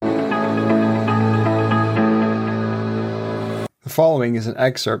following is an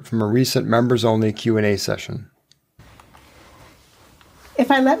excerpt from a recent members-only Q&A session. If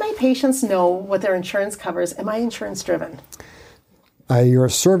I let my patients know what their insurance covers, am I insurance driven? You're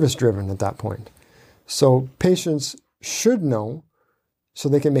service driven at that point. So patients should know so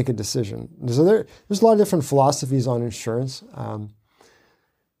they can make a decision. So there's a lot of different philosophies on insurance.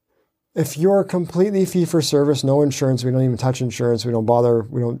 If you're completely fee for service, no insurance, we don't even touch insurance, we don't bother,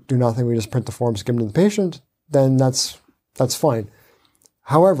 we don't do nothing, we just print the forms, give them to the patient, then that's fine.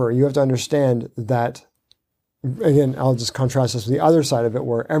 However, you have to understand that, again, I'll just contrast this with the other side of it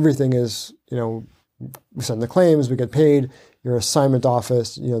where everything is, we send the claims, we get paid, your assignment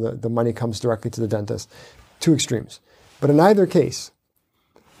office, the money comes directly to the dentist. Two extremes. But in either case,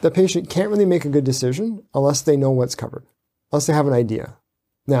 the patient can't really make a good decision unless they know what's covered, unless they have an idea.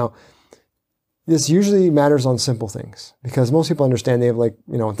 Now, this usually matters on simple things because most people understand they have $1,000,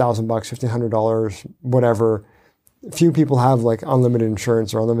 $1,500, whatever. Few people have unlimited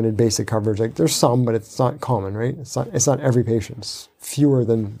insurance or unlimited basic coverage. There's some, but it's not common, right? It's not every patient. It's fewer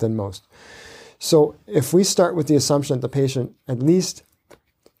than most. So if we start with the assumption that the patient at least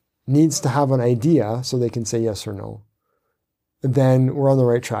needs to have an idea so they can say yes or no, then we're on the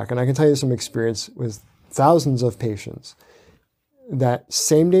right track. And I can tell you some experience with thousands of patients that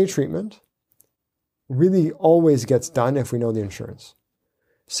same-day treatment really always gets done if we know the insurance.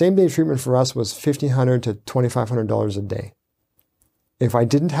 Same-day treatment for us was $1,500 to $2,500 a day. If I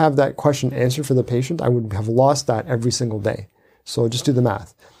didn't have that question answered for the patient, I would have lost that every single day. So just do the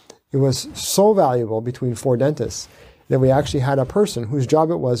math. It was so valuable between 4 dentists that we actually had a person whose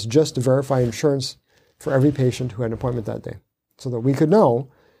job it was just to verify insurance for every patient who had an appointment that day so that we could know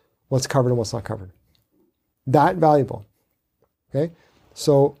what's covered and what's not covered. That valuable. Okay?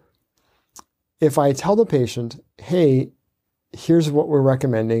 So if I tell the patient, hey, here's what we're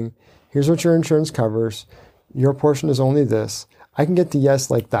recommending, here's what your insurance covers, your portion is only this, I can get the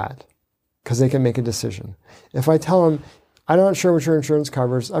yes like that because they can make a decision. If I tell them, I'm not sure what your insurance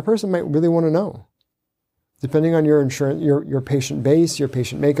covers, a person might really want to know. Depending on your insurance, your patient base, your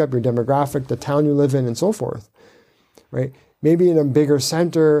patient makeup, your demographic, the town you live in, and so forth, right? Maybe in a bigger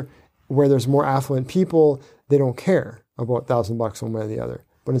center where there's more affluent people, they don't care about $1,000 one way or the other.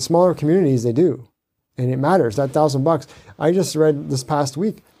 But in smaller communities, they do. And it matters, that $1,000. I just read this past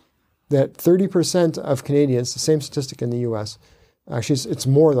week that 30% of Canadians, the same statistic in the US, actually it's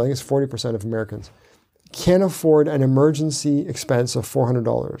more, I think it's 40% of Americans, can't afford an emergency expense of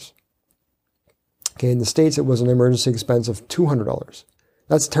 $400. Okay, in the States, it was an emergency expense of $200.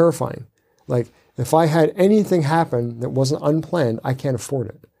 That's terrifying. If I had anything happen that wasn't unplanned, I can't afford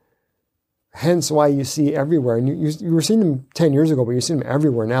it. Hence why you see everywhere, and you were seeing them 10 years ago, but you're seeing them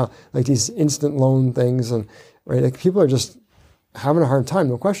everywhere now, these instant loan things, and right, people are just having a hard time,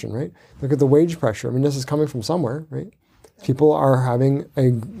 no question, right? Look at the wage pressure. I mean, this is coming from somewhere, right? People are having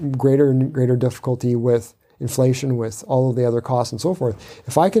a greater and greater difficulty with inflation, with all of the other costs and so forth.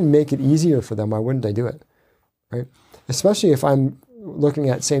 If I can make it easier for them, why wouldn't I do it, right? Especially if I'm looking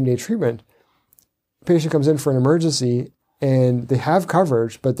at same-day treatment, a patient comes in for an emergency and they have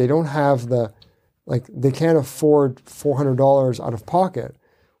coverage, but they don't have they can't afford $400 out of pocket.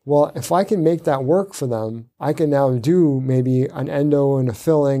 Well, if I can make that work for them, I can now do maybe an endo and a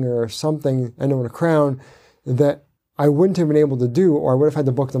filling or something, endo and a crown, that I wouldn't have been able to do, or I would have had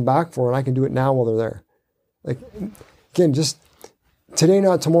to book them back for, and I can do it now while they're there. Again, just today,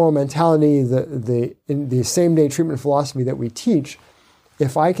 not tomorrow mentality, the same-day treatment philosophy that we teach,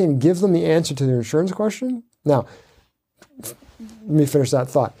 if I can give them the answer to their insurance question, now, let me finish that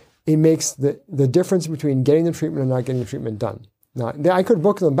thought. It makes the difference between getting the treatment and not getting the treatment done. Now, I could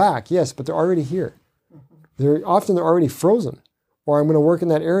book them back, yes, but they're already here. They're already frozen, or I'm going to work in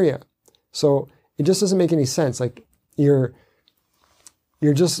that area. So it just doesn't make any sense. You're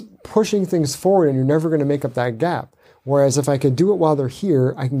just pushing things forward and you're never going to make up that gap. Whereas if I could do it while they're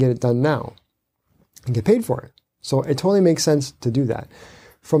here, I can get it done now and get paid for it. So it totally makes sense to do that.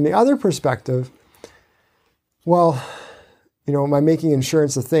 From the other perspective, well, am I making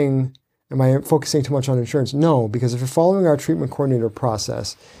insurance a thing? Am I focusing too much on insurance? No, because if you're following our treatment coordinator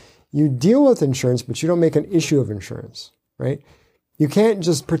process, you deal with insurance, but you don't make an issue of insurance, right? You can't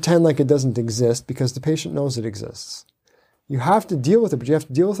just pretend like it doesn't exist because the patient knows it exists. You have to deal with it, but you have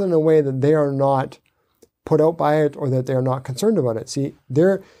to deal with it in a way that they are not put out by it or that they're not concerned about it. See,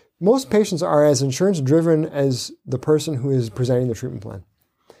 most patients are as insurance driven as the person who is presenting the treatment plan.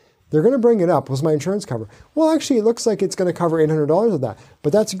 They're going to bring it up. What's my insurance cover? Well, actually, it looks like it's going to cover $800 of that,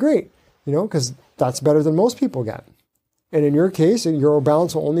 but that's great, because that's better than most people get. And in your case, your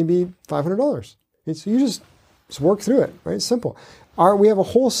balance will only be $500. So you just work through it, right? It's simple. We have a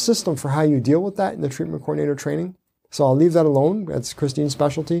whole system for how you deal with that in the treatment coordinator training. So I'll leave that alone. That's Christine's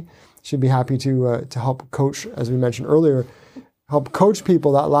specialty. She'd be happy to help coach, as we mentioned earlier, help coach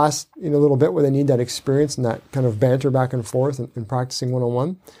people that last little bit where they need that experience and that kind of banter back and forth and practicing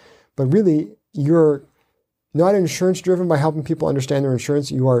one-on-one. But really, you're not insurance-driven by helping people understand their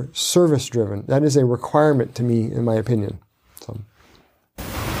insurance. You are service-driven. That is a requirement to me, in my opinion. So.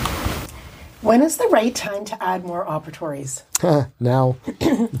 When is the right time to add more operatories? Now.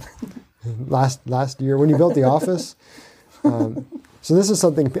 last year, when you built the office. So this is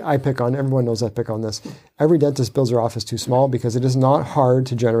something I pick on. Everyone knows I pick on this. Every dentist builds their office too small because it is not hard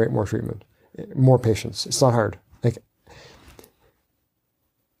to generate more treatment, more patients. It's not hard.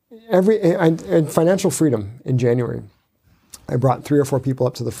 And financial freedom in January, I brought 3 or 4 people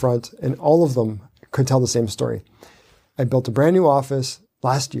up to the front, and all of them could tell the same story. I built a brand new office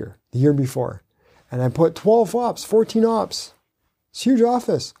last year, the year before, and I put 12 ops, 14 ops. It's a huge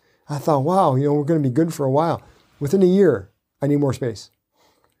office. I thought, wow, we're going to be good for a while. Within a year, I need more space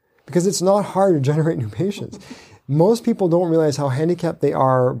because it's not hard to generate new patients. Most people don't realize how handicapped they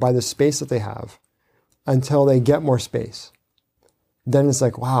are by the space that they have until they get more space. Then it's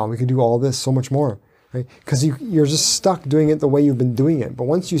like, wow, we could do all this so much more, right? Because you're just stuck doing it the way you've been doing it. But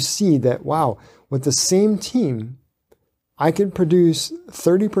once you see that, wow, with the same team, I could produce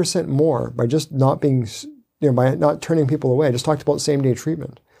 30% more by just not being, by not turning people away. I just talked about same-day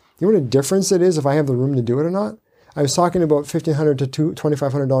treatment. You know what a difference it is if I have the room to do it or not? I was talking about $1,500 to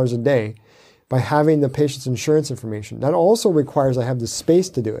 $2,500 a day by having the patient's insurance information. That also requires I have the space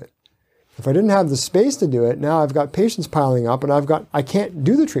to do it. If I didn't have the space to do it, now I've got patients piling up and I can't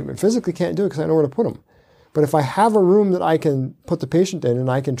do the treatment, physically can't do it because I know where to put them. But if I have a room that I can put the patient in and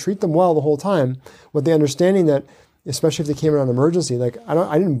I can treat them well the whole time with the understanding that, especially if they came in on emergency, I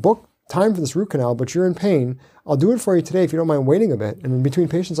didn't book time for this root canal, but you're in pain, I'll do it for you today if you don't mind waiting a bit. And in between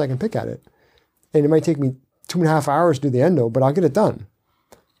patients, I can pick at it. And it might take me 2.5 hours to do the endo, but I'll get it done.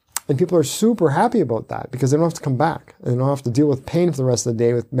 And people are super happy about that because they don't have to come back. They don't have to deal with pain for the rest of the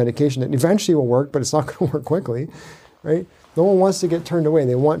day with medication that eventually will work, but it's not going to work quickly, right? No one wants to get turned away.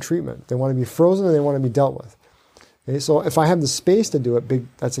 They want treatment. They want to be frozen and they want to be dealt with. Okay, so if I have the space to do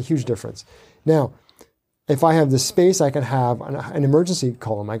it, that's a huge difference. Now, if I have the space, I can have an emergency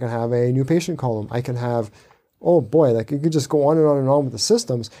column. I can have a new patient column. I can have, oh boy, you could just go on and on and on with the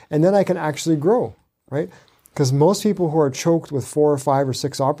systems, and then I can actually grow, right? Because most people who are choked with 4 or 5 or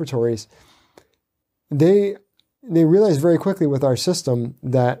 6 operatories, they realize very quickly with our system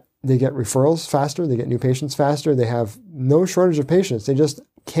that they get referrals faster, they get new patients faster, they have no shortage of patients. They just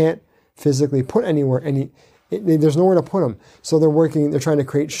can't physically put anywhere there's nowhere to put them. So they're trying to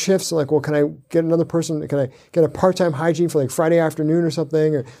create shifts. Like, well, can I get another person? Can I get a part-time hygiene for Friday afternoon or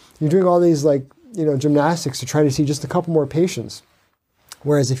something? Or you're doing all these gymnastics to try to see just a couple more patients.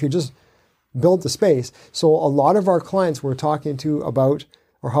 Whereas if you just build the space. So a lot of our clients we're talking to about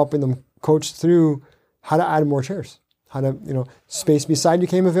or helping them coach through how to add more chairs. How to, space beside you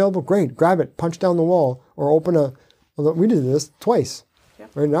came available. Great. Grab it, punch down the wall or we did this twice.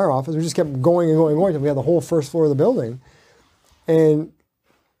 Right in our office, we just kept going and going and going until we had the whole first floor of the building. And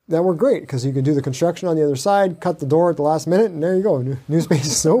that worked great because you could do the construction on the other side, cut the door at the last minute, and there you go. New space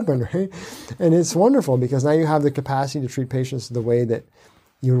is open, right? And it's wonderful because now you have the capacity to treat patients the way that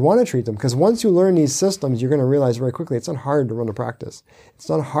you would want to treat them. Because once you learn these systems, you're going to realize very quickly it's not hard to run a practice. It's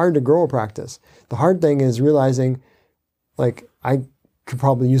not hard to grow a practice. The hard thing is realizing, I could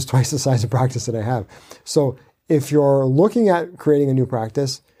probably use twice the size of practice that I have. So if you're looking at creating a new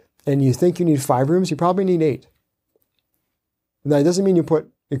practice and you think you need 5 rooms, you probably need 8. Now, it doesn't mean you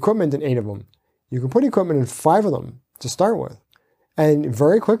put equipment in 8 of them. You can put equipment in 5 of them to start with. And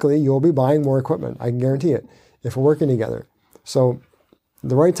very quickly, you'll be buying more equipment. I can guarantee it if we're working together. So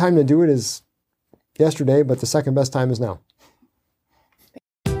the right time to do it is yesterday, but the second best time is now.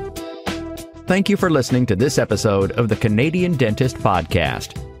 Thank you for listening to this episode of the Canadian Dentist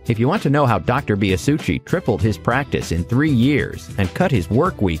Podcast. If you want to know how Dr. Biasucci tripled his practice in 3 years and cut his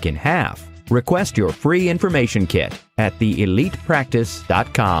work week in half, request your free information kit at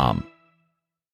theelitepractice.com.